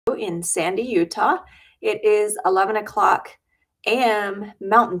in Sandy, Utah. It is 11 o'clock a.m.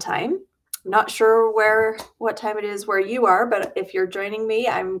 Mountain Time. I'm not sure what time it is where you are, but if you're joining me,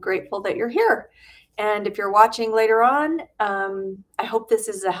 I'm grateful that you're here. And if you're watching later on, I hope this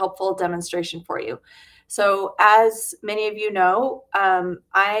is a helpful demonstration for you. So as many of you know,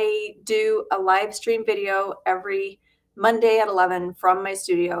 I do a live stream video every Monday at 11 from my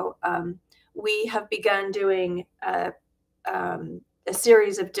studio. We have begun doing a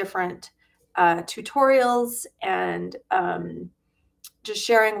series of different tutorials and just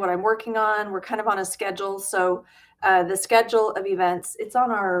sharing what I'm working on. We're kind of on a schedule. So the schedule of events, it's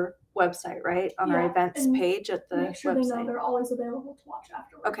on our website, right? On our events page at the make sure website. They know they're always available to watch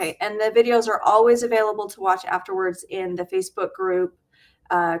afterwards. Okay, and the videos are always available to watch afterwards in the Facebook group,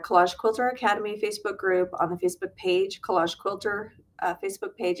 Collage Quilter Academy Facebook group, on the Facebook page, Collage Quilter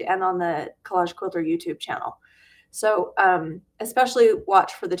Facebook page, and on the Collage Quilter YouTube channel. So especially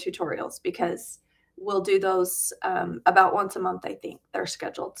watch for the tutorials because we'll do those about once a month, I think they're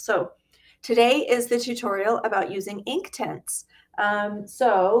scheduled. So today is the tutorial about using Inktense.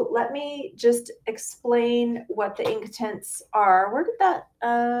 So let me just explain what the Inktense are.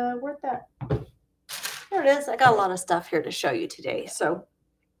 There it is. I got a lot of stuff here to show you today. So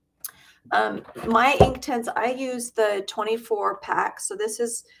my Inktense, I use the 24 pack. So this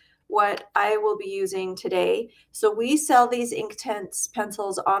is what I will be using today. So we sell these Inktense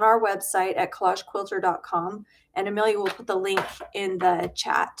pencils on our website at collagequilter.com, and Amelia will put the link in the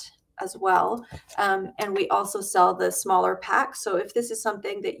chat as well. And we also sell the smaller packs. So if this is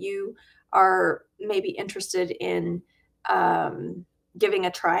something that you are maybe interested in giving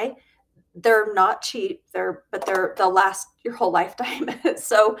a try, they're not cheap, but they'll last your whole lifetime.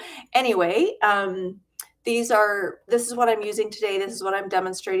 So anyway, this is what I'm using today. This is what I'm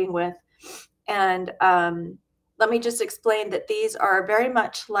demonstrating with. And let me just explain that these are very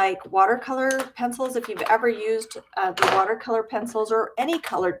much like watercolor pencils. If you've ever used the watercolor pencils or any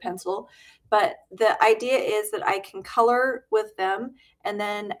colored pencil, but the idea is that I can color with them and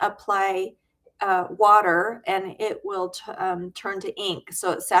then apply water, and it will turn to ink.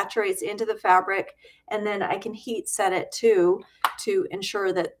 So it saturates into the fabric, and then I can heat set it too to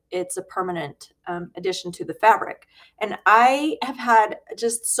ensure that it's a permanent addition to the fabric. And I have had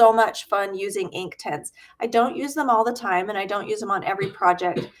just so much fun using Inktense. I don't use them all the time, and I don't use them on every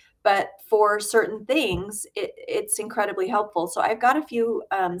project, but for certain things, it's incredibly helpful. So I've got a few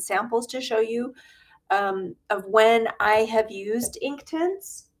samples to show you of when I have used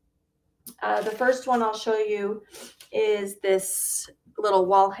Inktense. The first one I'll show you is this little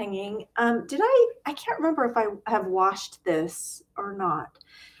wall hanging. I can't remember if I have washed this or not.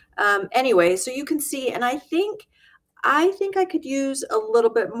 Anyway, so you can see, and I think I could use a little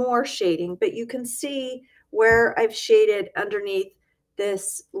bit more shading, but you can see where I've shaded underneath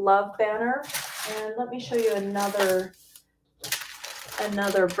this love banner. And let me show you another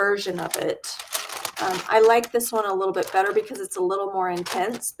version of it. I like this one a little bit better because it's a little more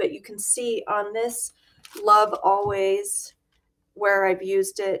intense, but you can see on this Love Always where I've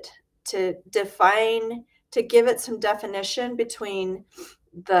used it to give it some definition between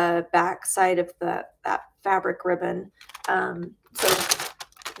the back side of that fabric ribbon. So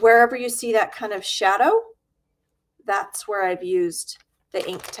wherever you see that kind of shadow, that's where I've used the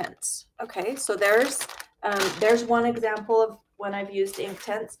Inktense. Okay, so there's one example of when I've used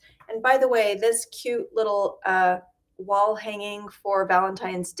Inktense. And by the way, this cute little wall hanging for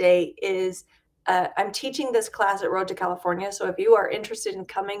Valentine's Day is, I'm teaching this class at Road to California. So if you are interested in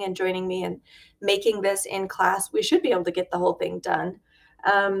coming and joining me and making this in class, we should be able to get the whole thing done.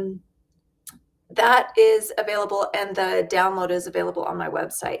 That is available, and the download is available on my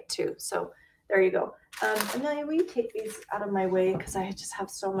website too. So there you go. Amelia, will you take these out of my way because I just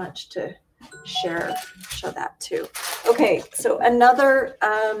have so much to show that too. Okay, so another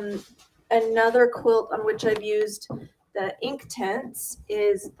quilt on which I've used the Inktense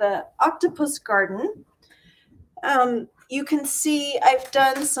is the Octopus Garden. You can see I've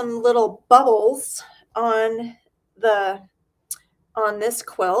done some little bubbles on this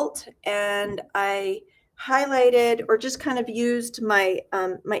quilt, and I highlighted or just kind of used my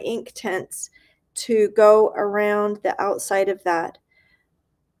my Inktense to go around the outside of that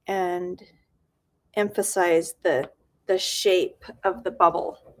and emphasize the shape of the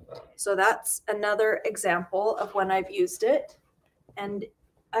bubble. So that's another example of when I've used it, and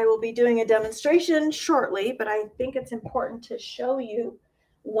I will be doing a demonstration shortly, but I think it's important to show you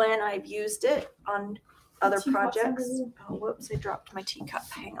when I've used it on other projects. Oh, whoops, I dropped my teacup.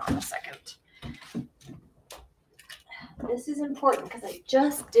 Hang on a second. This is important because I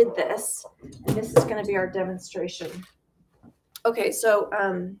just did this, and this is going to be our demonstration. Okay, so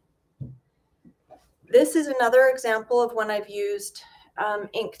this is another example of when I've used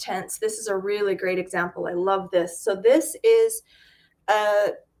Inktense. This is a really great example. I love this. So this is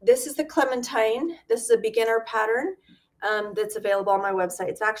the Clementine. This is a beginner pattern that's available on my website.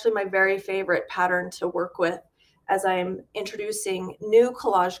 It's actually my very favorite pattern to work with as I'm introducing new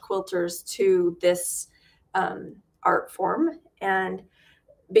collage quilters to this art form, and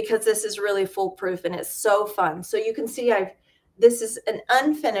because this is really foolproof and it's so fun. So you can see this is an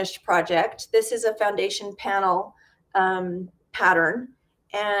unfinished project. This is a foundation panel pattern,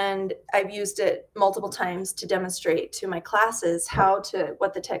 and I've used it multiple times to demonstrate to my classes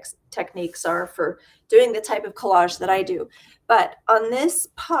what the techniques are for doing the type of collage that I do. But on this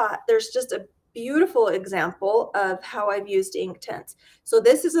pot, there's just a beautiful example of how I've used Inktense. So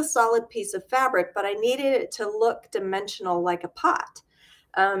this is a solid piece of fabric, but I needed it to look dimensional like a pot.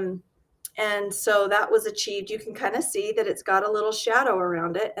 And so that was achieved. You can kind of see that it's got a little shadow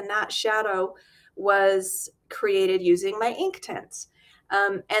around it, and that shadow was created using my Inktense.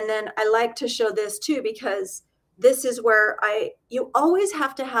 And then I like to show this too, because this is where you always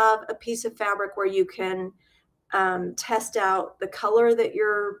have to have a piece of fabric where you can test out the color that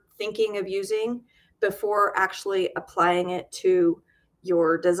you're thinking of using before actually applying it to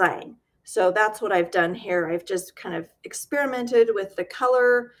your design. So that's what I've done here. I've just kind of experimented with the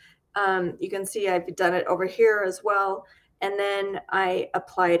color. You can see I've done it over here as well. And then I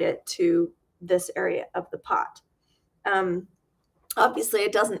applied it to this area of the pot. Obviously,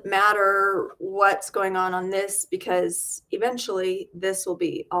 it doesn't matter what's going on this, because eventually this will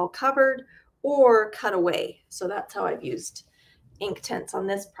be all covered or cut away. So that's how I've used Inktense on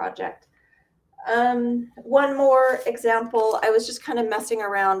this project. One more example, I was just kind of messing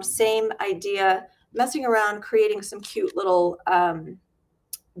around, same idea, messing around, creating some cute little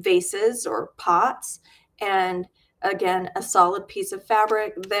vases or pots. And again, a solid piece of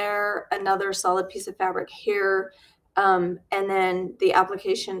fabric there, another solid piece of fabric here, and then the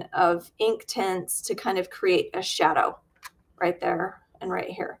application of Inktense to kind of create a shadow right there and right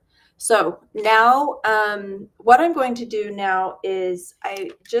here. So now what I'm going to do now is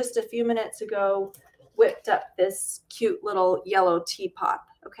I just a few minutes ago whipped up this cute little yellow teapot.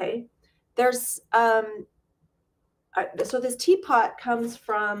 Okay, there's so this teapot comes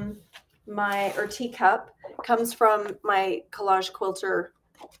from or teacup comes from my Collage Quilter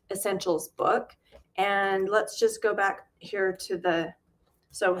Essentials book. And let's just go back here to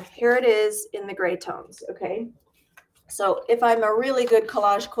so here it is in the gray tones. Okay. So if I'm a really good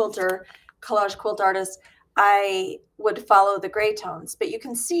collage quilt artist, I would follow the gray tones. But you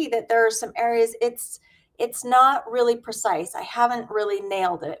can see that there are some areas it's not really precise. I haven't really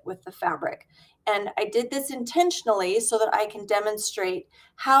nailed it with the fabric. And I did this intentionally so that I can demonstrate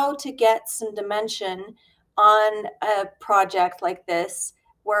how to get some dimension on a project like this,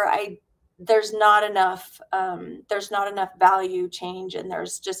 where there's not enough value change, and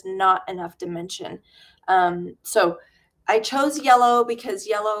there's just not enough dimension. So I chose yellow because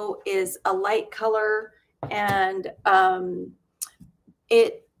yellow is a light color, and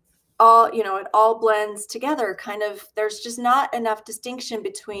it all blends together. Kind of, there's just not enough distinction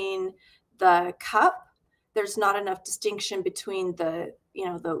between the cup. There's not enough distinction between the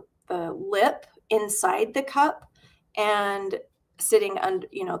lip inside the cup and sitting under,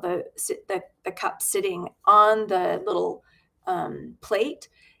 the cup sitting on the little plate.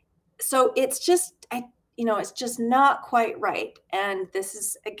 So it's just, it's just not quite right. And this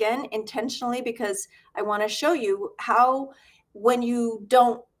is, again, intentionally, because I want to show you how, when you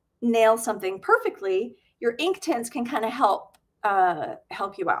don't nail something perfectly, your Inktense can kind of help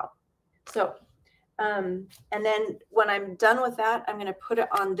you out. So, and then when I'm done with that, I'm going to put it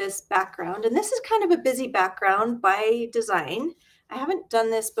on this background. And this is kind of a busy background by design. I haven't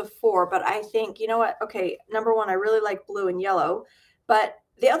done this before, but I think, you know what? Okay, number one, I really like blue and yellow. But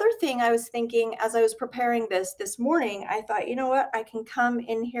the other thing I was thinking as I was preparing this morning, I thought, you know what? I can come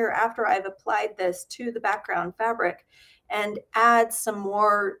in here after I've applied this to the background fabric and add some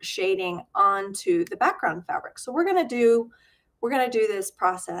more shading onto the background fabric. So we're going to do this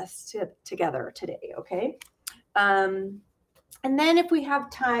process together today, okay? And then if we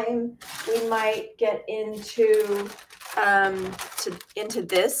have time, we might get into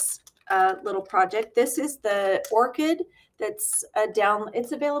this little project. This is the orchid that's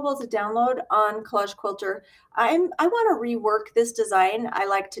it's available as a download on Collage Quilter. I want to rework this design. I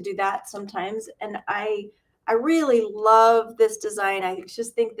like to do that sometimes, and I really love this design. I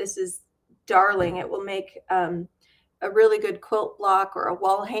just think this is darling. It will make a really good quilt block or a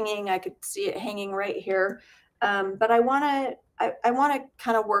wall hanging. I could see it hanging right here. But I want to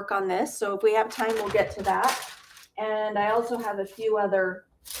kind of work on this. So if we have time, we'll get to that. And I also have a few other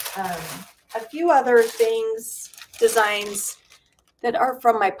a few other things, designs that are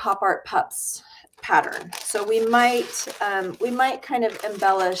from my Pop Art Pups pattern. So we might kind of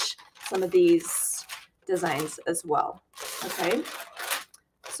embellish some of these designs as well. Okay.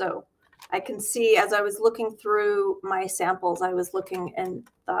 So I can see as I was looking through my samples, I was looking and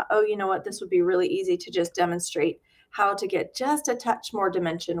thought, oh, you know what, this would be really easy to just demonstrate how to get just a touch more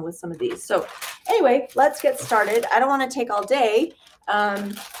dimension with some of these. So anyway, let's get started. I don't want to take all day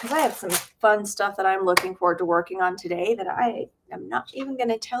because I have some fun stuff that I'm looking forward to working on today that I am not even going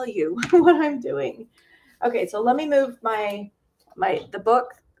to tell you what I'm doing. Okay, so let me move the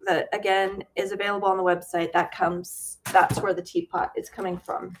book that again is available on the website. That's where the teapot is coming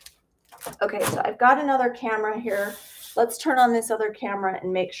from. Okay, so I've got another camera here. Let's turn on this other camera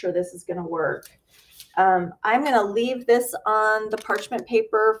and make sure this is going to work. I'm going to leave this on the parchment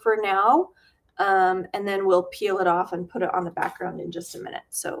paper for now, and then we'll peel it off and put it on the background in just a minute.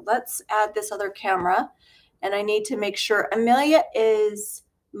 So let's add this other camera, and I need to make sure Amelia is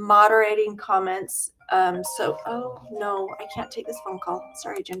moderating comments. Oh no, I can't take this phone call.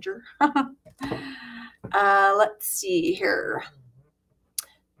 Sorry, Ginger. Let's see here.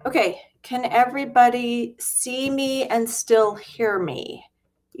 Okay, can everybody see me and still hear me?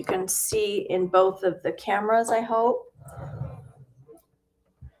 You can see in both of the cameras, I hope.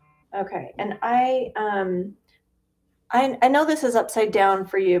 Okay, and I know this is upside down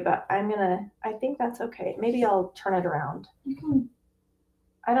for you, but I think that's okay. Maybe I'll turn it around.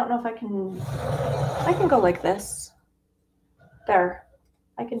 I don't know if I can go like this. There,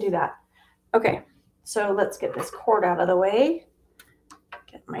 I can do that. Okay, so let's get this cord out of the way,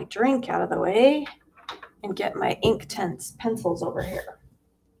 get my drink out of the way, and get my Inktense pencils over here.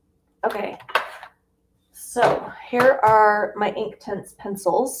 Okay, so here are my Inktense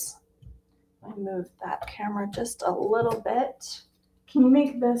pencils. I move that camera just a little bit. Can you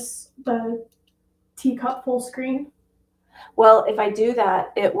make this the teacup full screen? Well, if I do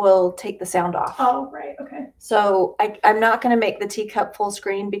that, it will take the sound off. Oh, right. Okay. So I'm not going to make the teacup full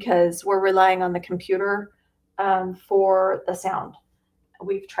screen because we're relying on the computer for the sound.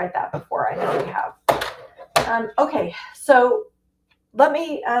 We've tried that before. I know we have. Okay, so let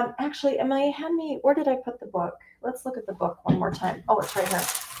me actually, Amelia, hand me, where did I put the book? Let's look at the book one more time. Oh, it's right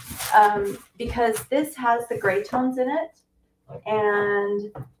here. Because this has the gray tones in it,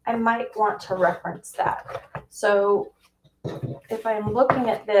 and I might want to reference that. So if I'm looking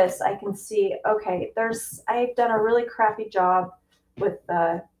at this, I can see, okay, I've done a really crappy job with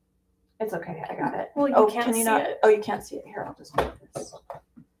the, it's okay, I got it. Well, you can't see it. Oh, you can't see it. Here, I'll just put this.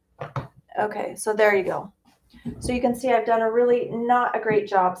 Okay, so there you go. So you can see I've done a really not a great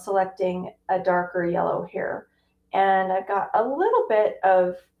job selecting a darker yellow here. And I've done a little bit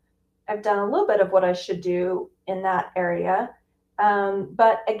of what I should do in that area.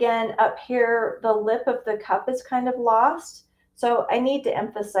 But again, up here, the lip of the cup is kind of lost. So I need to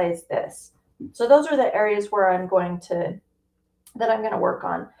emphasize this. So those are the areas where I'm going to work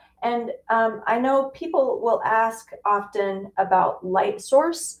on. And I know people will ask often about light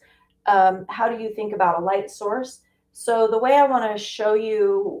source. How do you think about a light source? So the way I want to show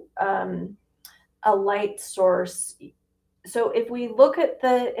you a light source. So if we look at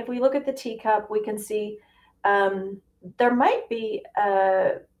the teacup, we can see there might be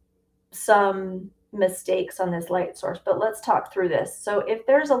some mistakes on this light source, but let's talk through this. So if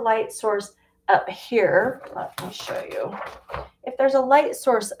there's a light source up here, let me show you. If there's a light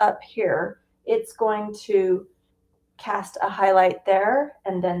source up here, it's going to cast a highlight there,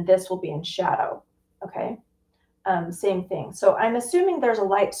 and then this will be in shadow. Okay, same thing. So I'm assuming there's a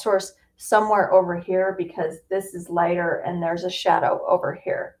light source somewhere over here because this is lighter and there's a shadow over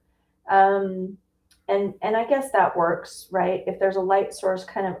here. And I guess that works, right? If there's a light source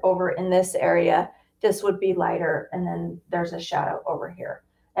kind of over in this area, this would be lighter, and then there's a shadow over here.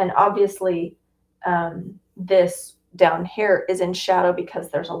 And obviously this down here is in shadow because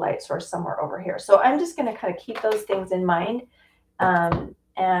there's a light source somewhere over here. So I'm just going to kind of keep those things in mind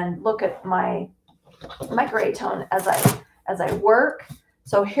and look at my gray tone as I work.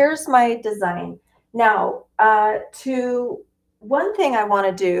 So here's my design. Now, one thing I want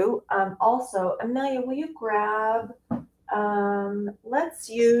to do also, Amelia, will you grab, let's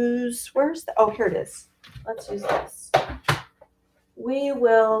use, here it is. Let's use this. We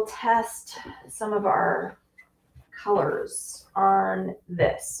will test some of our colors on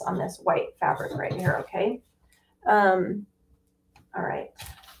this white fabric right here, okay? All right.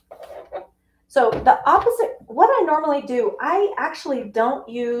 So the opposite, what I normally do, I actually don't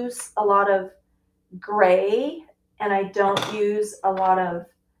use a lot of gray, and I don't use a lot of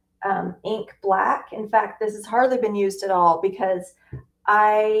ink black. In fact, this has hardly been used at all because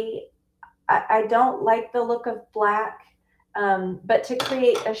I I don't like the look of black. But to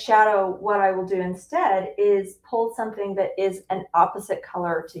create a shadow, what I will do instead is pull something that is an opposite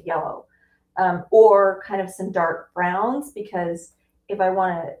color to yellow, or kind of some dark browns, because if I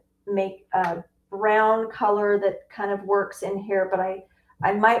want to make a brown color that kind of works in here, but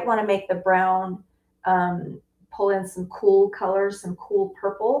I might want to make the brown, pull in some cool colors, some cool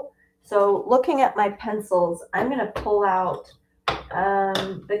purple. So looking at my pencils, I'm going to pull out,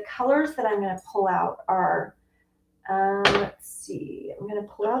 the colors that I'm going to pull out are, let's see, I'm going to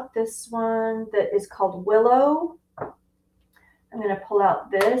pull out this one that is called Willow. I'm going to pull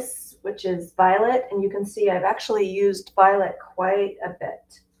out this, which is Violet, and you can see I've actually used Violet quite a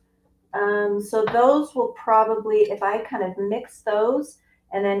bit. So those will probably, if I kind of mix those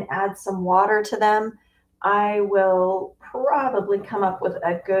and then add some water to them, I will probably come up with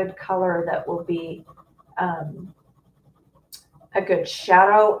a good color that will be a good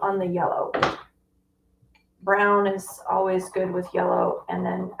shadow on the yellow. Brown is always good with yellow, and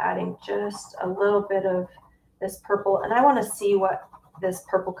then adding just a little bit of this purple. And I want to see what this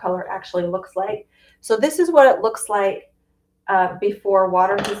purple color actually looks like. So this is what it looks like before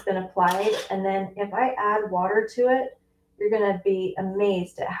water has been applied. And then if I add water to it, you're going to be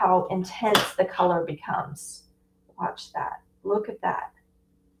amazed at how intense the color becomes. Watch that. Look at that.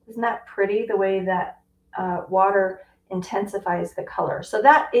 Isn't that pretty, the way that water intensifies the color? So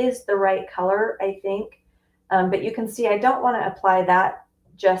that is the right color, I think. But you can see I don't want to apply that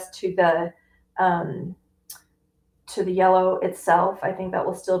just to the yellow itself. I think that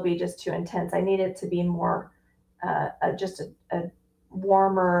will still be just too intense. I need it to be more just a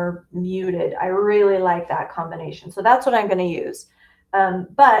warmer, muted. I really like that combination. So that's what I'm going to use.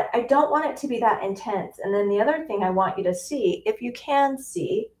 But I don't want it to be that intense. And then the other thing I want you to see, if you can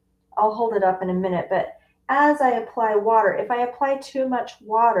see, I'll hold it up in a minute, but as I apply water, if I apply too much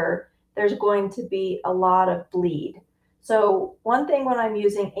water, there's going to be a lot of bleed. So one thing when I'm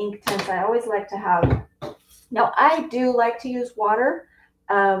using Inktense, I always like to have, now I do like to use water,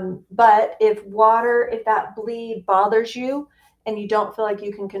 but if that bleed bothers you and you don't feel like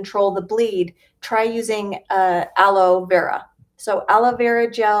you can control the bleed, try using aloe vera. So aloe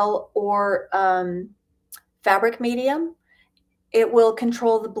vera gel or fabric medium, it will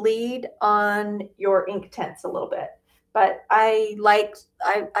control the bleed on your Inktense a little bit. But I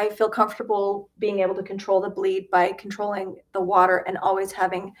feel comfortable being able to control the bleed by controlling the water and always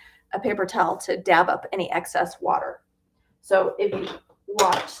having a paper towel to dab up any excess water. So if you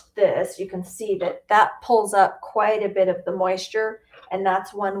watch this, you can see that that pulls up quite a bit of the moisture, and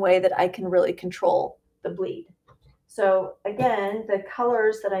that's one way that I can really control the bleed. So again, the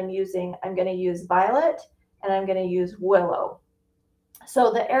colors that I'm using, I'm going to use Violet and I'm going to use Willow.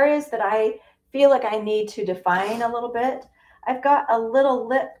 So the areas that I feel like I need to define a little bit, I've got a little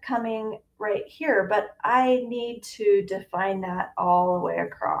lip coming right here, but I need to define that all the way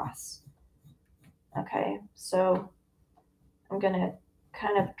across. Okay, so I'm going to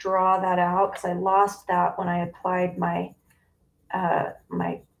kind of draw that out because I lost that when I applied my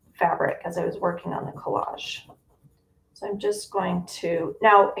my fabric as I was working on the collage. So I'm just going to,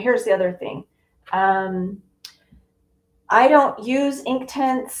 now here's the other thing. I don't use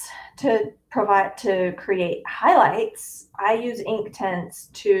Inktense to create highlights. I use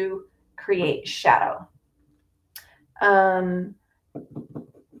Inktense to create shadow.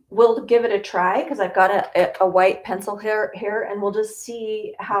 We'll give it a try because I've got a white pencil here, and we'll just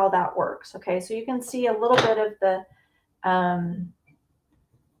see how that works. Okay, so you can see a little bit of the,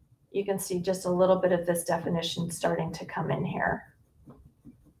 you can see just a little bit of this definition starting to come in here.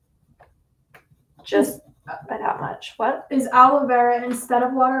 Just by that much. What? Is aloe vera instead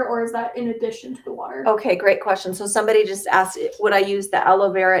of water, or is that in addition to the water? Okay, great question. So somebody just asked, would I use the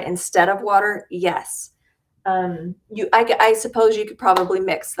aloe vera instead of water? Yes. I suppose you could probably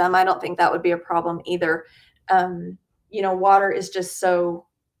mix them. I don't think that would be a problem either. You know, water is just so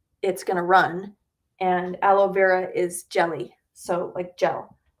it's going to run, and aloe vera is jelly, so like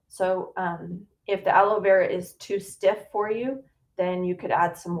gel. So if the aloe vera is too stiff for you, then you could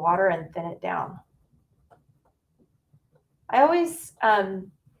add some water and thin it down. I always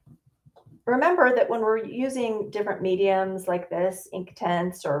remember that when we're using different mediums like this,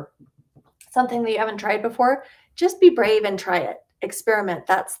 Inktense or something that you haven't tried before, just be brave and try it. Experiment.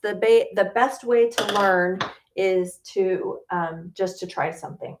 That's the best way to learn, is to just to try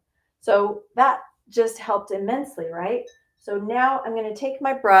something. So that just helped immensely, right? So now I'm going to take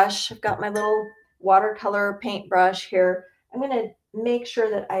my brush. I've got my little watercolor paint brush here. I'm going to make sure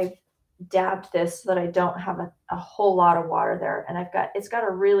that I've dabbed this so that I don't have a whole lot of water there. And it's got a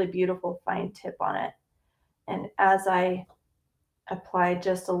really beautiful fine tip on it. And as I apply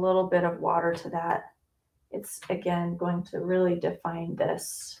just a little bit of water to that. It's, again, going to really define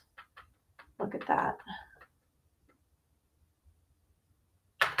this. Look at that.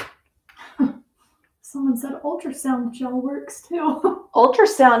 Someone said ultrasound gel works too.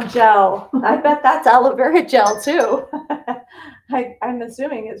 Ultrasound gel. I bet that's aloe vera gel too. I'm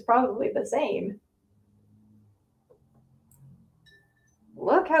assuming it's probably the same.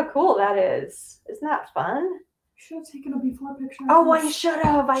 Look how cool that is. Isn't that fun? Should have taken a before picture. Oh, I should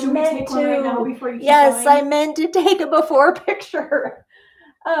have. I meant to. Right now before you keep yes, going? I meant to take a before picture.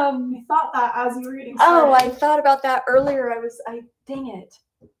 I thought that as you were reading. Oh, I thought about that earlier. Dang it.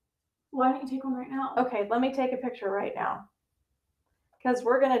 Why don't you take one right now? Okay, let me take a picture right now. Because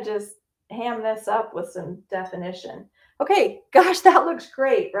we're going to just ham this up with some definition. Okay, gosh, that looks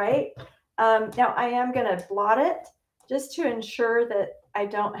great, right? Now I am going to blot it just to ensure that I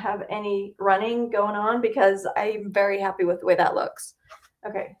don't have any running going on, because I'm very happy with the way that looks.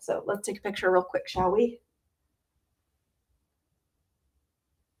 Okay, so let's take a picture real quick, shall we?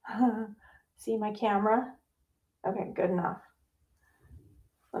 See my camera? Okay, good enough.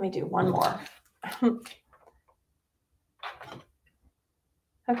 Let me do one more.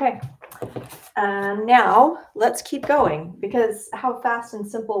 Okay, now let's keep going, because how fast and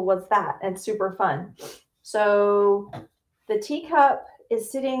simple was that, and super fun. So the teacup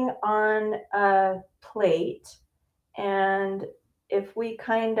is sitting on a plate, and if we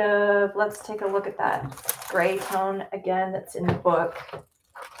kind of, let's take a look at that gray tone again that's in the book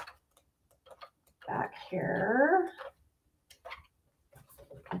back here.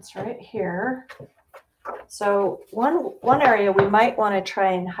 It's right here. So one area we might want to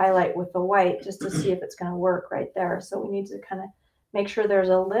try and highlight with the white, just to see if it's going to work right there. So we need to kind of make sure there's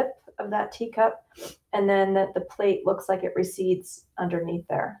a lip of that teacup, and then that the plate looks like it recedes underneath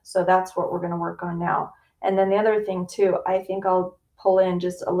there. So that's what we're going to work on now. And then the other thing too, I think I'll pull in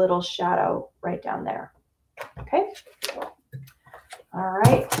just a little shadow right down there. Okay. All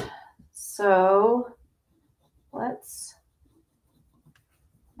right. So let's,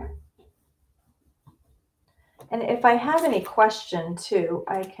 and if I have any question too,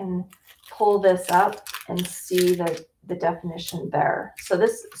 I can pull this up and see the definition there. So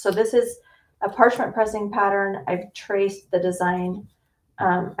this is a parchment pressing pattern. I've traced the design.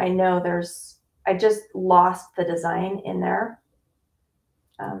 I know I just lost the design in there.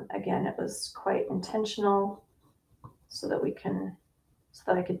 Again, it was quite intentional so that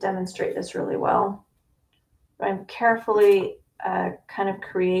I could demonstrate this really well. But I'm carefully kind of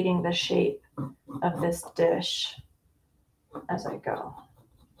creating the shape of this dish as I go.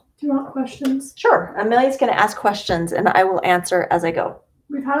 Do you want questions? Sure. Amelia's going to ask questions and I will answer as I go.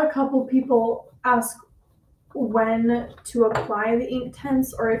 We've had a couple people ask when to apply the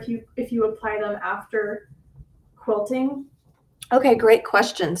Inktense, or if you apply them after quilting. Okay, great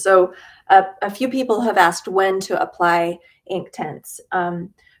question. So a few people have asked when to apply Inktense.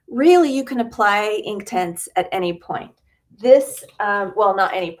 Really, you can apply Inktense at any point. This, well,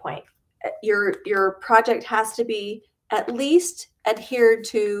 not any point. Your project has to be at least adhered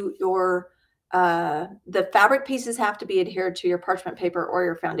to your, the fabric pieces have to be adhered to your parchment paper or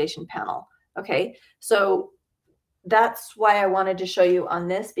your foundation panel. Okay, so that's why I wanted to show you on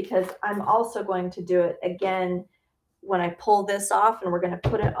this, because I'm also going to do it again when I pull this off, and we're going to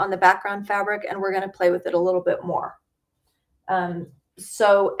put it on the background fabric and we're going to play with it a little bit more.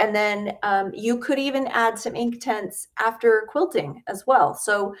 So, and then you could even add some Inktense after quilting as well.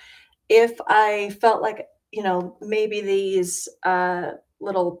 So if I felt like, you know, maybe these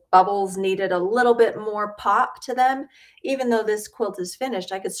little bubbles needed a little bit more pop to them, even though this quilt is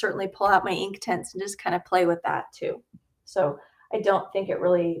finished, I could certainly pull out my Inktense and just kind of play with that too. So I don't think it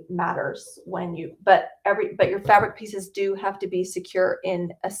really matters when you, but your fabric pieces do have to be secure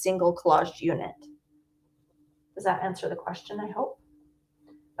in a single collaged unit. Does that answer the question, I hope?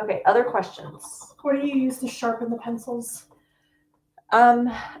 Okay, other questions? What do you use to sharpen the pencils?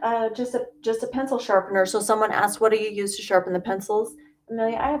 Just a pencil sharpener. So someone asked, what do you use to sharpen the pencils?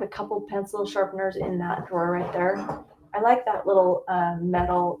 Amelia, I have a couple pencil sharpeners in that drawer right there. I like that little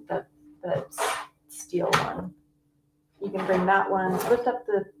metal, the steel one. You can bring that one, lift that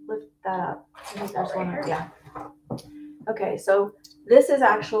up. I think there's one, yeah. Okay, so this is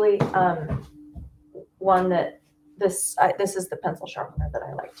actually one that this is the pencil sharpener that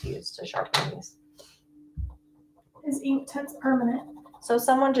I like to use to sharpen these. Is Inktense permanent? So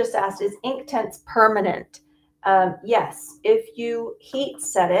someone just asked, is Inktense permanent? Yes, if you heat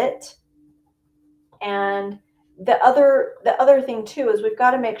set it. And the other thing too is we've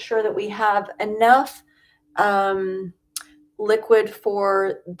got to make sure that we have enough liquid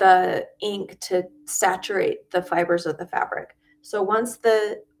for the ink to saturate the fibers of the fabric. So once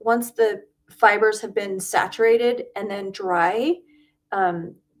the fibers have been saturated and then dry,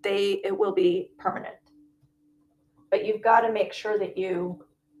 it will be permanent. But you've got to make sure that you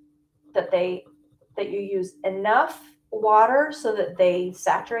use enough water so that they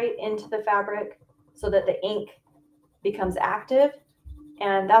saturate into the fabric, so that the ink becomes active.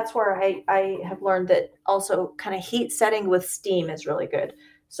 And that's where I have learned that also kind of heat setting with steam is really good.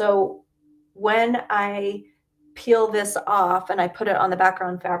 So when I peel this off and I put it on the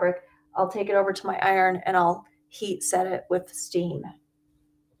background fabric, I'll take it over to my iron and I'll heat set it with steam.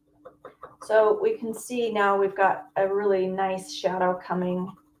 So we can see now we've got a really nice shadow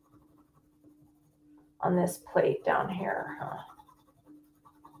coming on this plate down here.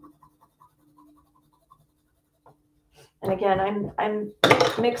 And again, I'm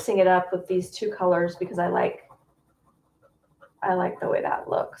mixing it up with these two colors because I like the way that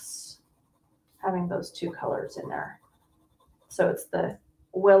looks, having those two colors in there. So it's the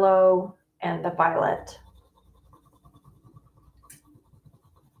willow and the violet.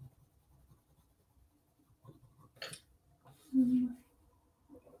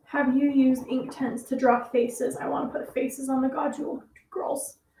 Have you used Inktense to draw faces? I want to put faces on the Godule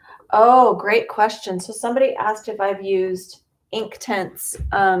girls. Oh, great question. So somebody asked if I've used Inktense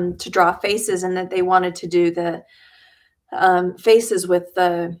to draw faces, and that they wanted to do the faces with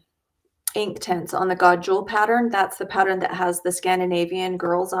the Inktense on the Godule pattern. That's the pattern that has the Scandinavian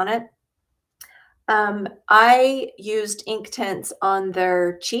girls on it. I used Inktense on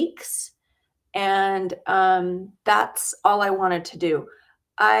their cheeks, and that's all I wanted to do.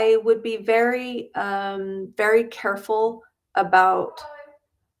 I would be very, very careful about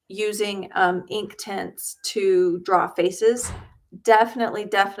using Inktense to draw faces.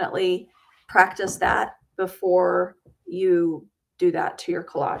 Definitely practice that before you do that to your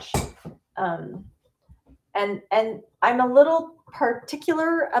collage. And I'm a little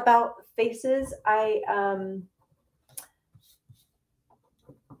particular about faces. They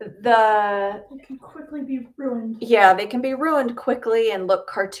can quickly be ruined. Yeah, they can be ruined quickly and look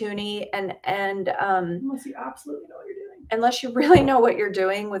cartoony, and unless you absolutely know what you're doing. Unless you really know what you're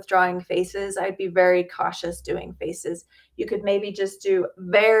doing with drawing faces, I'd be very cautious doing faces. You could maybe just do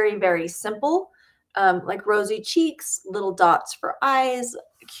very, very simple, like rosy cheeks, little dots for eyes,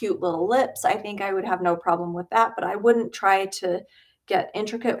 cute little lips. I think I would have no problem with that, but I wouldn't try to get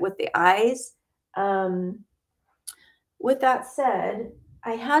intricate with the eyes. With that said,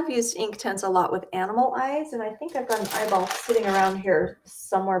 I have used Inktense a lot with animal eyes, and I think I've got an eyeball sitting around here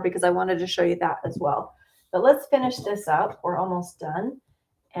somewhere because I wanted to show you that as well. But let's finish this up. We're almost done.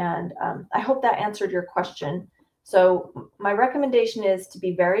 And I hope that answered your question. So my recommendation is to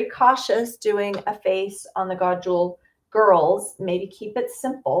be very cautious doing a face on the Godule girls. Maybe keep it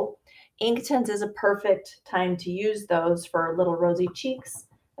simple. Inktense is a perfect time to use those for little rosy cheeks,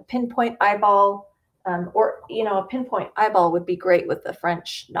 a pinpoint eyeball, or, you know, a pinpoint eyeball would be great with the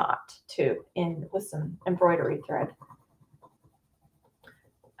French knot too, with some embroidery thread.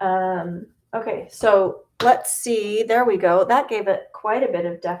 Okay, so let's see. There we go. That gave it quite a bit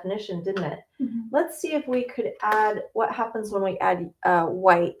of definition, didn't it? Mm-hmm. Let's see if we could add what happens when we add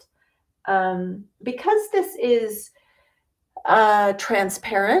white. Because this is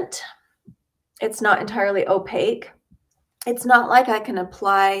transparent, it's not entirely opaque. It's not like I can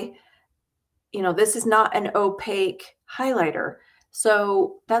apply, you know, this is not an opaque highlighter.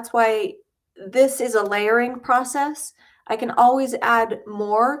 So that's why this is a layering process. I can always add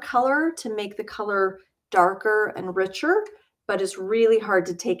more color to make the color darker and richer, but it's really hard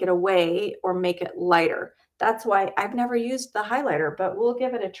to take it away or make it lighter. That's why I've never used the highlighter, but we'll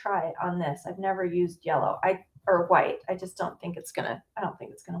give it a try on this. I've never used yellow or white. I just don't think it's gonna,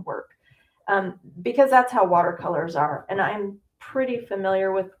 work because that's how watercolors are. And I'm pretty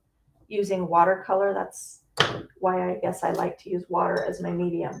familiar with using watercolor. That's why I guess I like to use water as my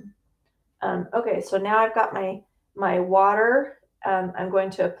medium. Okay, so now I've got my water. I'm going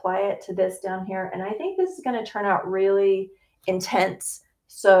to apply it to this down here, and I think this is going to turn out really intense.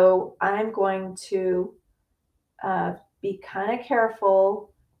 So I'm going to be kind of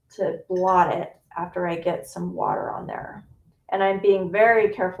careful to blot it after I get some water on there. And I'm being very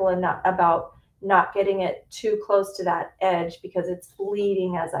careful about not getting it too close to that edge because it's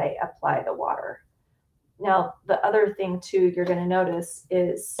bleeding as I apply the water. Now, the other thing too you're going to notice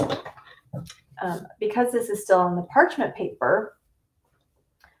is because this is still on the parchment paper,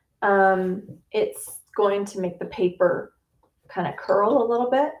 it's going to make the paper kind of curl a little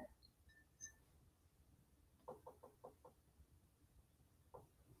bit.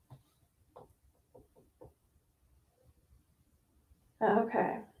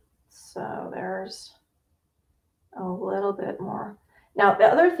 Okay, so there's A little bit more. Now, the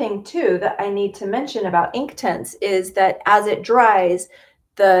other thing too that I need to mention about Inktense is that as it dries,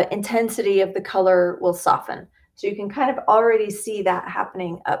 the intensity of the color will soften. So you can kind of already see that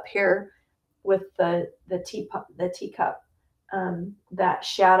happening up here with the teacup. That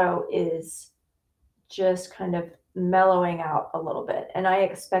shadow is just kind of mellowing out a little bit. And I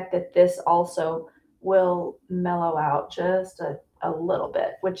expect that this also will mellow out just a little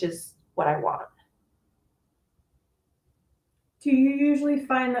bit, which is what I want. Do you usually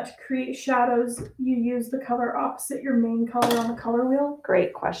find that to create shadows, you use the color opposite your main color on the color wheel?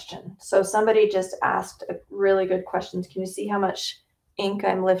 Great question. So somebody just asked a really good question. Can you see how much ink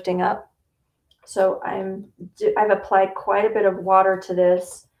I'm lifting up? So I've applied quite a bit of water to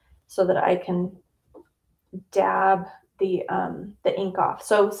this so that I can dab the ink off.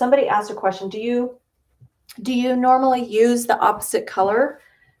 So somebody asked a question, do you normally use the opposite color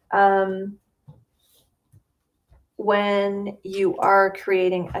when you are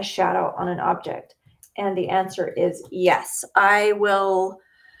creating a shadow on an object? And the answer is yes. I will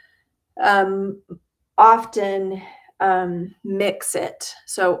often mix it.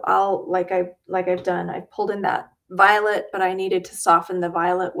 So I'll, like I've done, I pulled in that violet, but I needed to soften the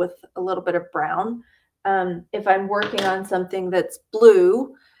violet with a little bit of brown. If I'm working on something that's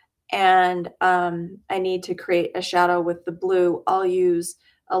blue and I need to create a shadow with the blue, I'll use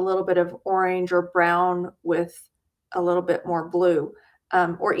a little bit of orange or brown with a little bit more blue.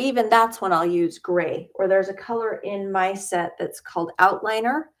 Or even that's when I'll use gray. Or there's a color in my set that's called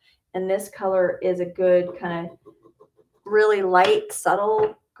Outliner. And this color is a good kind of really light,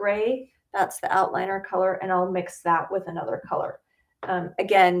 subtle gray. That's the Outliner color. And I'll mix that with another color.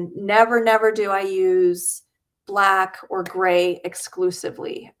 Again, never do I use black or gray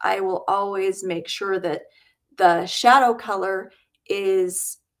exclusively. I will always make sure that the shadow color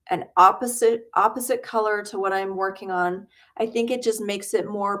is an opposite color to what I'm working on. I think it just makes it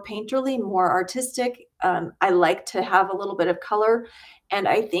more painterly, more artistic. I like to have a little bit of color, and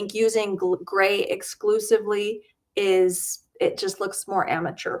I think using gray exclusively it just looks more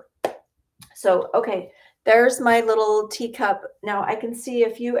amateur. So, okay, there's my little teacup. Now I can see a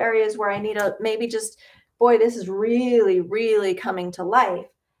few areas where I need maybe just, boy, this is really coming to life.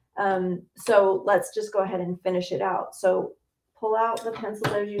 So let's just go ahead and finish it out. So pull out the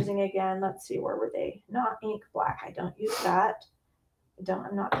pencils I was using again. Let's see, where were they? Not ink black. I don't use that.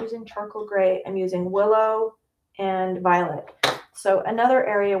 I'm not using charcoal gray. I'm using willow and violet. So another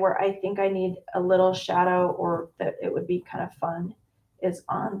area where I think I need a little shadow, or that it would be kind of fun, is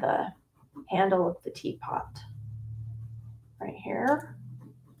on the handle of the teapot right here.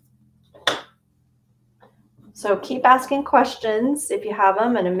 So keep asking questions if you have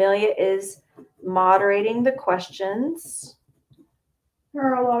them, and Amelia is moderating the questions. There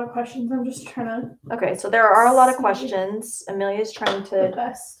are a lot of questions. I'm just trying to. Okay, so there are a lot of questions. Amelia's trying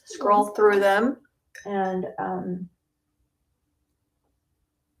to scroll through them, and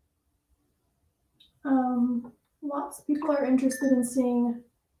lots of people are interested in seeing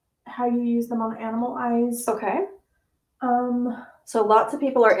how you use them on animal eyes. Okay. So lots of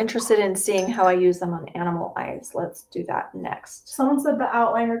people are interested in seeing how I use them on animal eyes. Let's do that next. Someone said the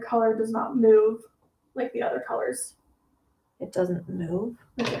outliner color does not move like the other colors. It doesn't move?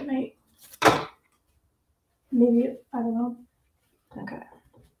 Like it might. Maybe, I don't know. Okay.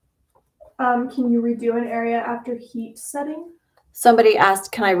 Can you redo an area after heat setting? Somebody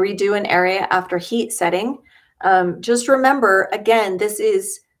asked, can I redo an area after heat setting? Just remember, again, this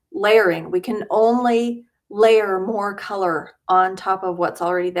is layering. We can only layer more color on top of what's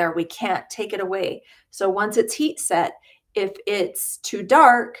already there. We can't take it away. So once it's heat set, if it's too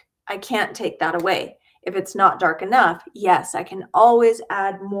dark, I can't take that away. If it's not dark enough, yes, I can always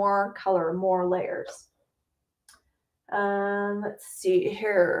add more color, more layers. Let's see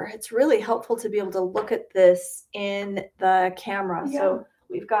here. It's really helpful to be able to look at this in the camera. Yeah. So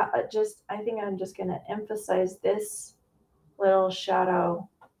we've got I think I'm just going to emphasize this little shadow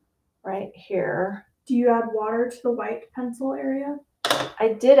right here. Do you add water to the white pencil area?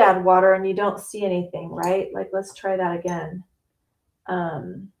 I did add water and you don't see anything, right? Like, let's try that again.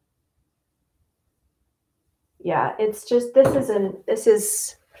 Yeah, it's just, this is an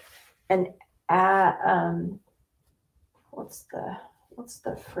what's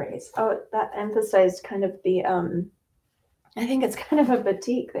the phrase? Oh, that emphasized kind of the, I think it's kind of a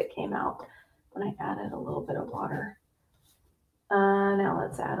batik that came out when I added a little bit of water. Now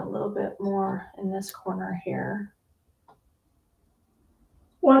let's add a little bit more in this corner here.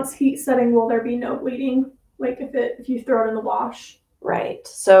 Once heat setting, will there be no bleeding? Like if you throw it in the wash? Right.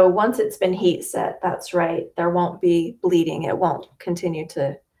 So once it's been heat set, that's right. There won't be bleeding. It won't continue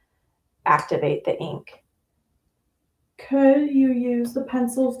to activate the ink. Could you use the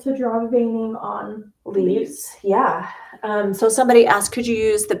pencils to draw veining on leaves? Yeah. So somebody asked, could you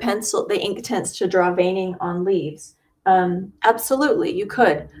use the Inktense to draw veining on leaves? Absolutely, you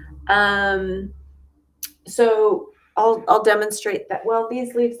could. So I'll demonstrate that. Well,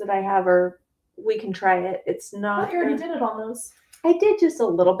 these leaves that I have we can try it. It's not. I already did it on those. I did just a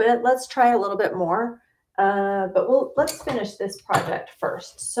little bit. Let's try a little bit more. But let's finish this project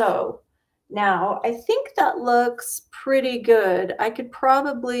first. So now I think that looks pretty good. I could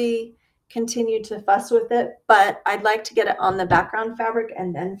probably continue to fuss with it, but I'd like to get it on the background fabric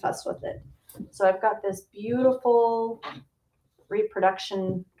and then fuss with it. So I've got this beautiful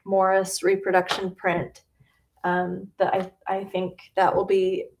Morris reproduction print that I think that will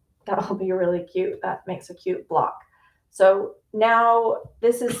be really cute. That makes a cute block. So now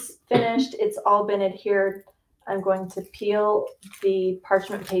this is finished. It's all been adhered. I'm going to peel the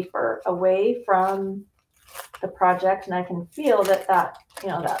parchment paper away from the project, and I can feel that that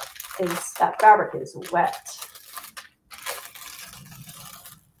fabric is wet.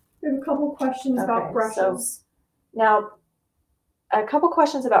 We have a couple questions about brushes. So now, a couple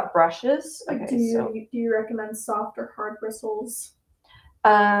questions about brushes. Okay, do you recommend soft or hard bristles?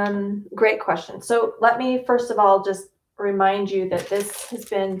 Great question. So let me first of all just remind you that this has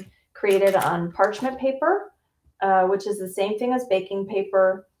been created on parchment paper, which is the same thing as baking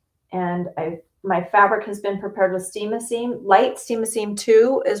paper, and my fabric has been prepared with Steam-A-Seam. Light Steam-A-Seam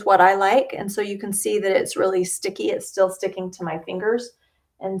 2 is what I like, and so you can see that it's really sticky. It's still sticking to my fingers,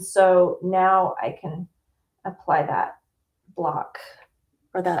 and so now I can apply that block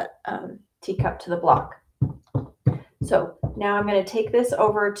or that teacup to the block. So now I'm going to take this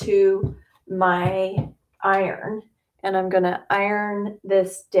over to my iron, and I'm going to iron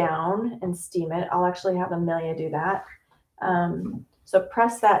this down and steam it. I'll actually have Amelia do that. So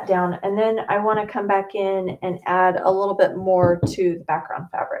press that down, and then I want to come back in and add a little bit more to the background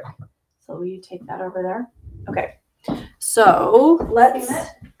fabric. So will you take that over there? Okay. So let's,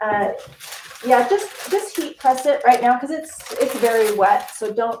 yeah, just heat press it right now because it's very wet.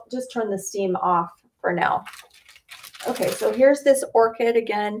 So don't just turn the steam off for now. Okay, so here's this orchid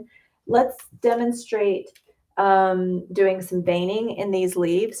again. Let's demonstrate doing some veining in these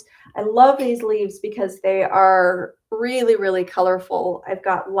leaves. I love these leaves because they are really, really colorful. I've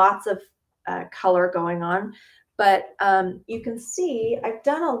got lots of color going on, but you can see I've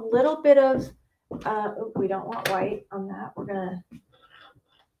done a little bit of, we don't want white on that. We're gonna,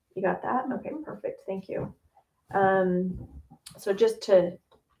 you got that? Okay, perfect, thank you. So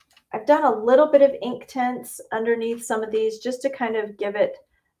I've done a little bit of Inktense underneath some of these just to kind of give it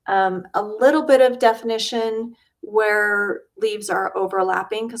a little bit of definition where leaves are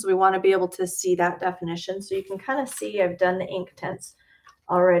overlapping, because we want to be able to see that definition. So you can kind of see I've done the Inktense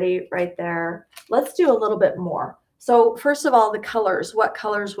already right there. Let's do a little bit more. So first of all, the colors. What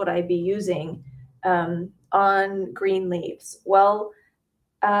colors would I be using on green leaves? Well,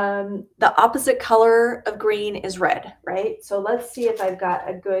 the opposite color of green is red, right? So let's see if I've got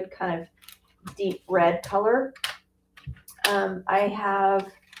a good kind of deep red color. I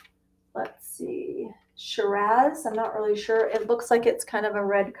have, let's see, Shiraz. I'm not really sure. It looks like it's kind of a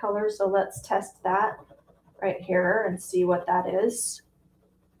red color, so let's test that right here and see what that is.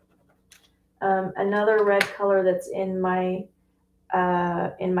 Another red color that's in my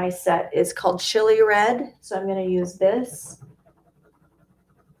set is called Chili Red, so I'm going to use this.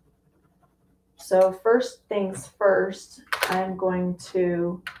 So first things first, I'm going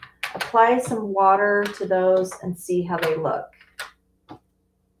to apply some water to those and see how they look.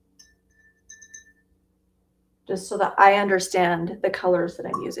 Just so that I understand the colors that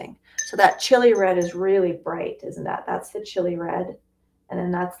I'm using. So that chili red is really bright, isn't that? That's the chili red. And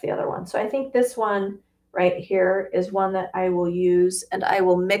then that's the other one. So I think this one right here is one that I will use, and I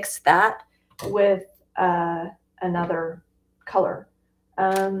will mix that with another color.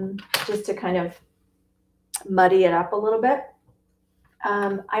 Just to kind of muddy it up a little bit.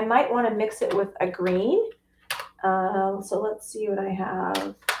 I might want to mix it with a green. So let's see what I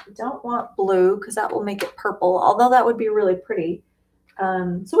have. I don't want blue because that will make it purple, although that would be really pretty.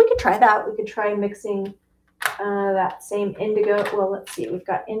 So we could try that. We could try mixing that same indigo. Well, let's see. We've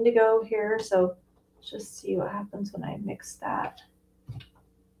got indigo here, so let's just see what happens when I mix that.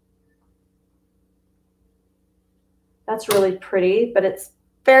 That's really pretty, but it's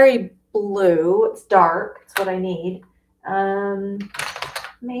very blue. It's dark. It's what I need.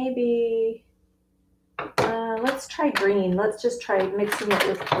 Maybe let's try green. Let's just try mixing it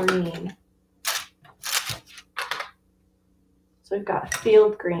with green. So we've got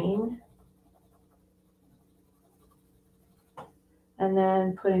field green. And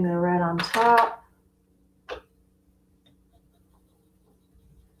then putting the red on top.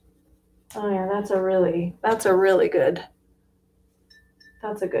 Oh yeah, that's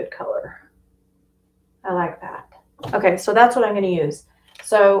a good color. I like that. Okay, so that's what I'm going to use.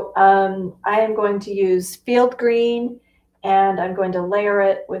 So I am going to use field green, and I'm going to layer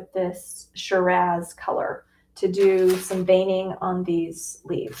it with this Shiraz color to do some veining on these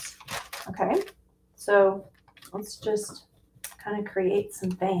leaves. Okay, so let's just kind of create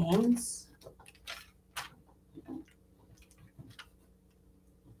some veins.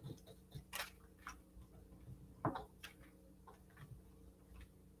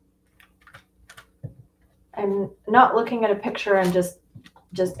 I'm not looking at a picture, I'm just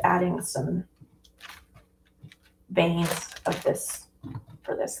adding some veins of this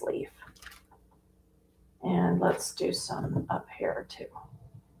for this leaf. And let's do some up here too.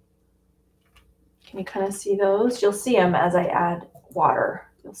 Can you kind of see those? You'll see them as I add water.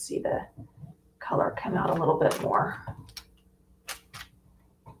 You'll see the color come out a little bit more.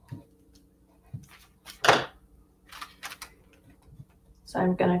 So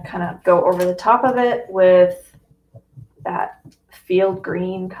I'm going to kind of go over the top of it with that field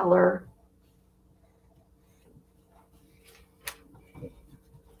green color.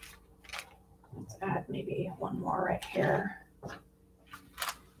 Let's add maybe one more right here.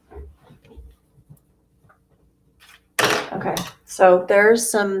 Okay, so there's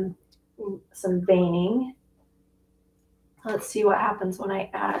some veining. Let's see what happens when I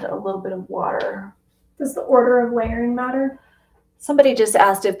add a little bit of water. Does the order of layering matter? Somebody just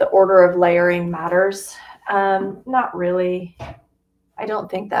asked if the order of layering matters. Not really. I don't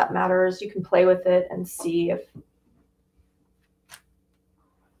think that matters. You can play with it and see if.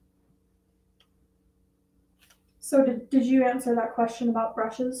 So did you answer that question about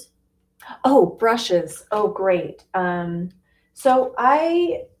brushes? Oh, brushes. Oh, great. So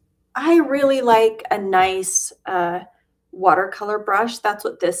I really like a nice watercolor brush. That's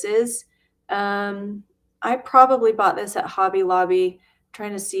what this is. I probably bought this at Hobby Lobby. I'm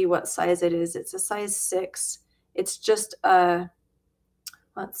trying to see what size it is. It's a size 6. It's just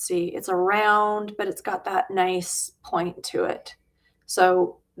let's see, it's a round, but it's got that nice point to it.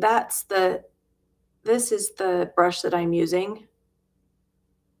 So this is the brush that I'm using.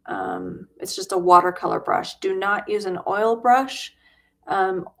 It's just a watercolor brush. Do not use an oil brush.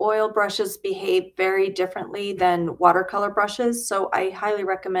 Oil brushes behave very differently than watercolor brushes. So I highly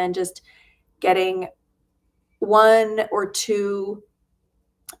recommend just getting 1 or 2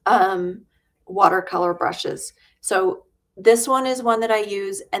 watercolor brushes. So this one is one that I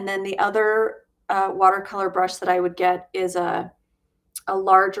use. And then the other watercolor brush that I would get is a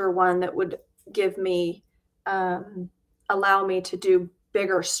larger one that would give me, allow me to do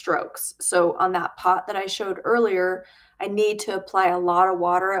bigger strokes. So on that pot that I showed earlier, I need to apply a lot of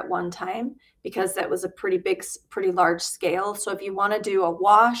water at one time because that was a pretty large scale. So if you want to do a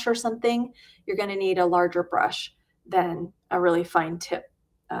wash or something, you're going to need a larger brush than a really fine tip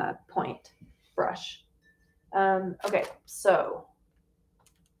point brush. Okay, so,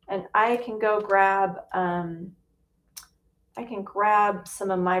 and I can go grab,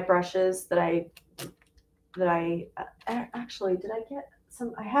 some of my brushes that I actually, did I get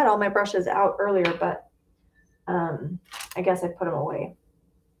some? I had all my brushes out earlier, but I guess I put them away.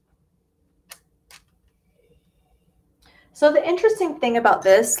 So the interesting thing about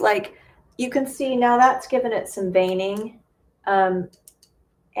this, like you can see now that's given it some veining. And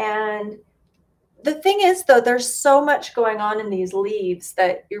the thing is though, there's so much going on in these leaves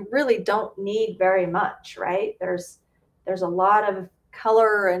that you really don't need very much, right? There's a lot of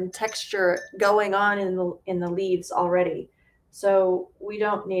color and texture going on in the leaves already. So we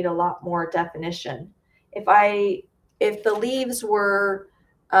don't need a lot more definition. If the leaves were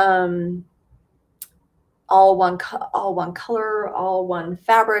all one color, all one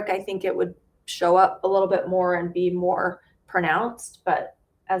fabric, I think it would show up a little bit more and be more pronounced. But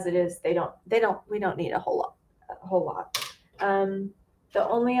as it is, we don't need a whole lot. The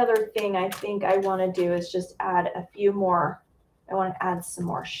only other thing I think I want to do is just add a few more. I want to add some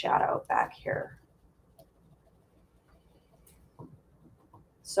more shadow back here.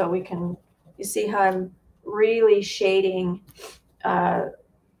 So we can, you see how I'm really shading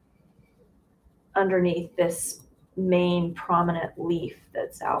underneath this main prominent leaf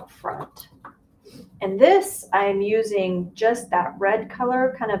that's out front. And this, I'm using just that red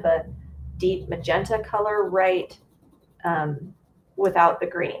color, kind of a deep magenta color, right, without the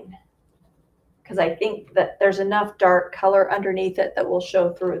green. Because I think that there's enough dark color underneath it that will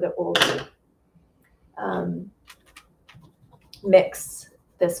show through, that will mix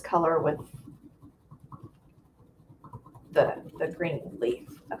this color with the green leaf.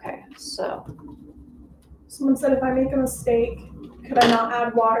 Okay, so Someone said if I make a mistake, could I not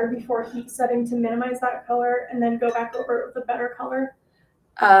add water before heat setting to minimize that color and then go back over it with a better color?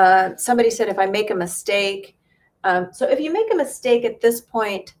 Somebody said if I make a mistake. So if you make a mistake at this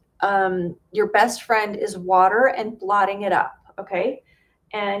point, your best friend is water and blotting it up, okay?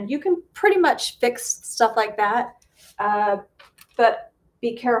 And you can pretty much fix stuff like that, but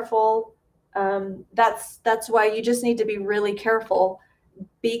be careful. That's why you just need to be really careful.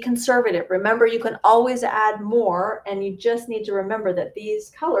 Be conservative. Remember, you can always add more, and you just need to remember that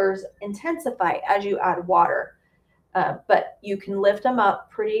these colors intensify as you add water. But you can lift them up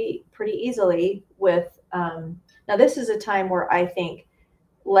pretty easily with, now this is a time where I think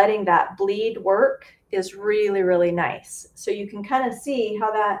letting that bleed work is really, really nice. So you can kind of see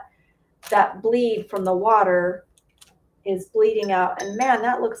how that bleed from the water is bleeding out. And man,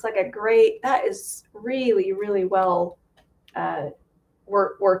 that looks like that is really, really well,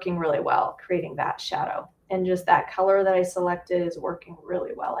 working really well, creating that shadow. And just that color that I selected is working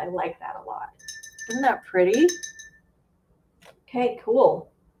really well. I like that a lot. Isn't that pretty? Okay, cool.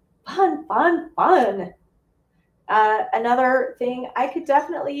 Fun, fun, fun. Another thing, I could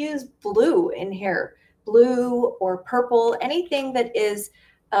definitely use blue in here. Blue or purple, anything that is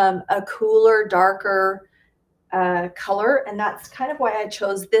a cooler, darker color. And that's kind of why I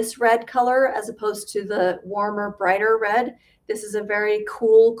chose this red color as opposed to the warmer, brighter red. This is a very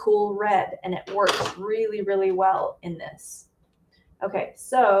cool red, and it works really, really well in this. Okay,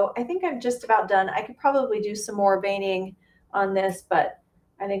 so I think I'm just about done. I could probably do some more veining on this, but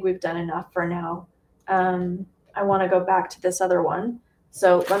I think we've done enough for now. I want to go back to this other one.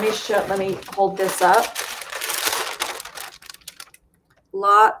 So let me hold this up.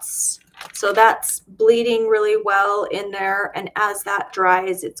 Lots. So that's bleeding really well in there. And as that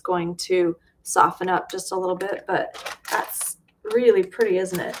dries, it's going to soften up just a little bit, but that's really pretty,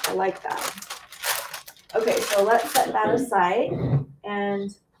 isn't it? I like that. Okay, so let's set that aside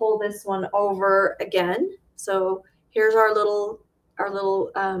and pull this one over again. So here's our little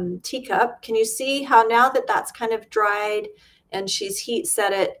teacup. Can you see how now that that's kind of dried and she's heat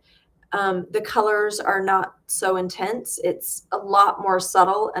set it, the colors are not so intense. It's a lot more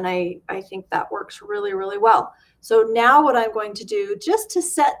subtle, and I think that works really, really well. So now what I'm going to do, just to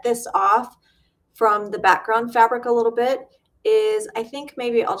set this off from the background fabric a little bit, is I think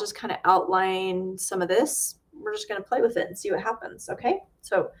maybe I'll just kind of outline some of this. We're just going to play with it and see what happens. Okay,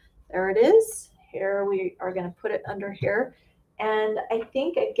 so there it is. Here we are going to put it under here. And I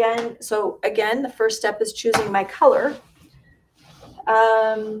think again, so again, the first step is choosing my color.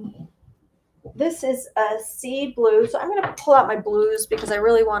 This is a sea blue. So I'm going to pull out my blues because I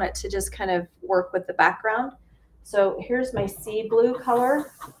really want it to just kind of work with the background. So here's my sea blue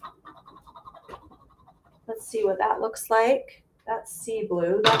color. Let's see what that looks like. That's sea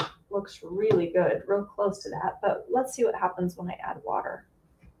blue. That looks really good, real close to that. But let's see what happens when I add water.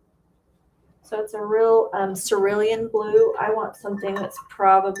 So it's a real cerulean blue. I want something that's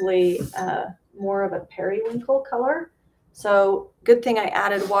probably more of a periwinkle color. So good thing I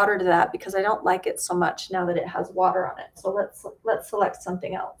added water to that because I don't like it so much now that it has water on it. So let's select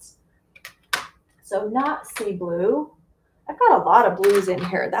something else. So not sea blue. I've got a lot of blues in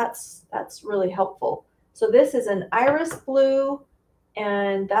here. That's really helpful. So this is an iris blue,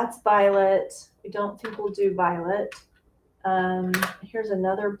 and that's violet. We don't think we'll do violet. Here's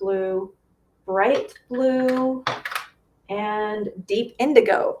another blue, bright blue, and deep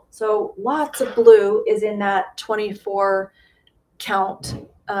indigo. So lots of blue is in that 24 count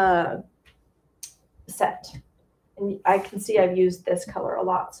set. And I can see I've used this color a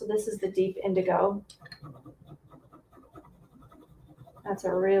lot. So this is the deep indigo. That's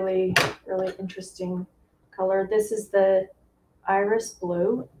a really, really interesting color. This is the iris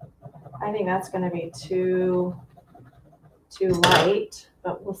blue. I think that's going to be too light,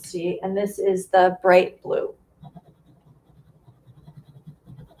 but we'll see. And this is the bright blue.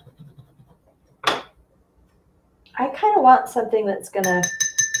 I kind of want something that's going to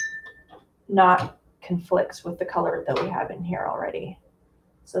not conflict with the color that we have in here already.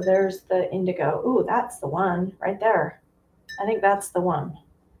 So there's the indigo. Ooh, that's the one right there. I think that's the one.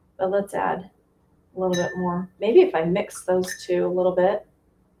 But let's add a little bit more. Maybe if I mix those two a little bit.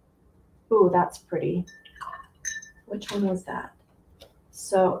 Ooh, that's pretty. Which one was that?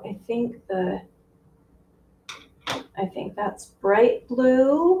 So I think that's bright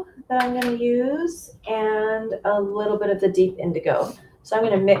blue that I'm going to use, and a little bit of the deep indigo. So I'm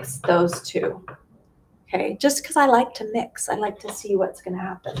going to mix those two. Okay, just because I like to mix. I like to see what's going to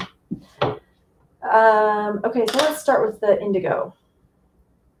happen. Okay, so let's start with the indigo.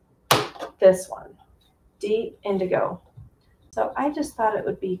 This one, deep indigo. So I just thought it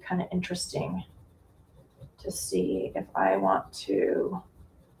would be kind of interesting to see if I want to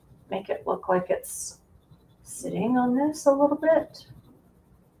make it look like it's sitting on this a little bit.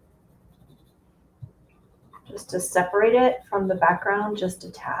 Just to separate it from the background just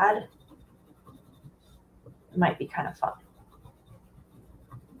a tad. It might be kind of fun.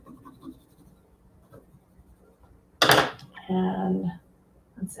 And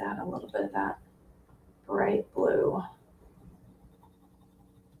let's add a little bit of that bright blue.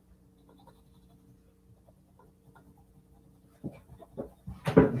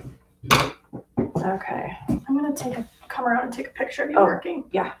 Okay. I'm gonna come around and take a picture of you working.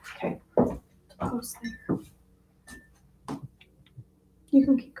 Yeah. Okay. Post there. You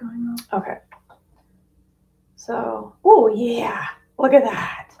can keep going though. Okay. So, oh yeah, look at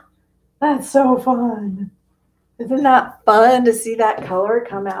that. That's so fun. Isn't that fun to see that color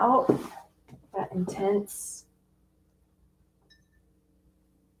come out? That intense.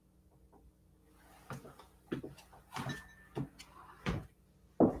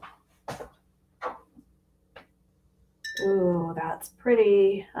 Ooh, that's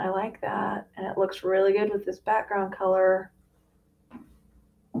pretty. I like that. And it looks really good with this background color.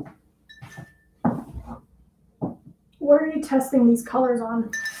 What are you testing these colors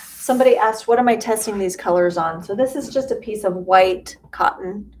on? Somebody asked, what am I testing these colors on? So this is just a piece of white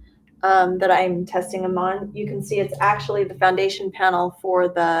cotton that I'm testing them on. You can see it's actually the foundation panel for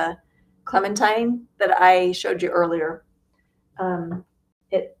the Clementine that I showed you earlier.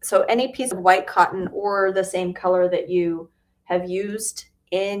 So any piece of white cotton or the same color that you have used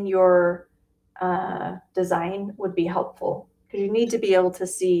in your design would be helpful, because you need to be able to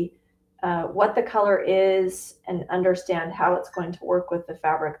see what the color is and understand how it's going to work with the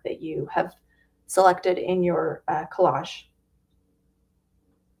fabric that you have selected in your collage.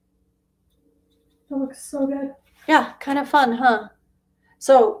 That looks so good. Yeah, kind of fun, huh?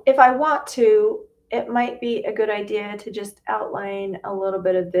 So if I want to, it might be a good idea to just outline a little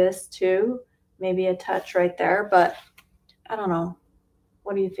bit of this too, maybe a touch right there, but I don't know.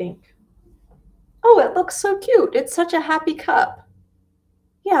 What do you think? Oh, it looks so cute. It's such a happy cup.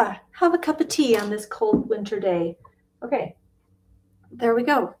 Yeah, have a cup of tea on this cold winter day. Okay, there we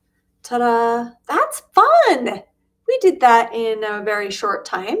go. Ta-da! That's fun. We did that in a very short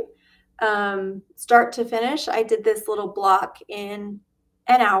time. Start to finish, I did this little block in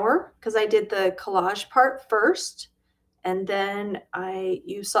an hour because I did the collage part first, and then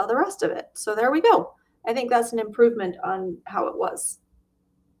you saw the rest of it. So there we go. I think that's an improvement on how it was.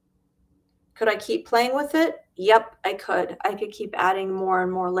 Could I keep playing with it? Yep, I could. I could keep adding more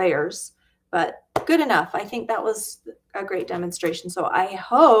and more layers, but good enough. I think that was a great demonstration. So I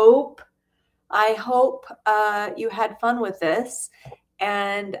hope you had fun with this.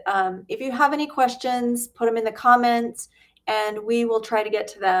 And if you have any questions, put them in the comments, and we will try to get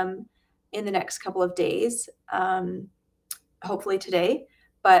to them in the next couple of days, hopefully today.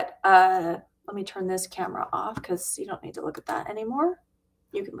 But let me turn this camera off because you don't need to look at that anymore.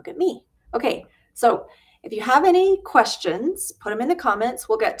 You can look at me. Okay, so if you have any questions, put them in the comments.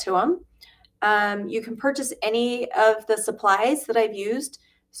 We'll get to them. You can purchase any of the supplies that I've used.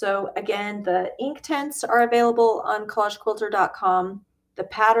 So again, the Inktense are available on collagequilter.com. The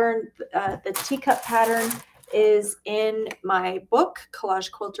pattern, the teacup pattern, is in my book,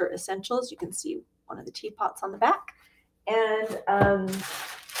 Collage Quilter Essentials. You can see one of the teapots on the back. And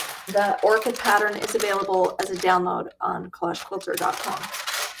the orchid pattern is available as a download on collagequilter.com.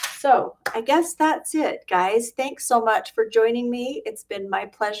 So I guess that's it, guys. Thanks so much for joining me. It's been my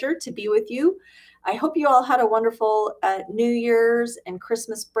pleasure to be with you. I hope you all had a wonderful New Year's and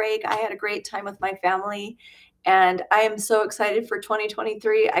Christmas break. I had a great time with my family, and I am so excited for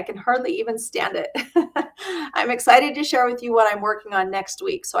 2023. I can hardly even stand it. I'm excited to share with you what I'm working on next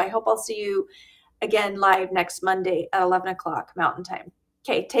week. So I hope I'll see you again live next Monday at 11 o'clock Mountain Time.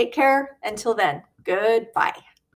 Okay, take care. Until then, goodbye.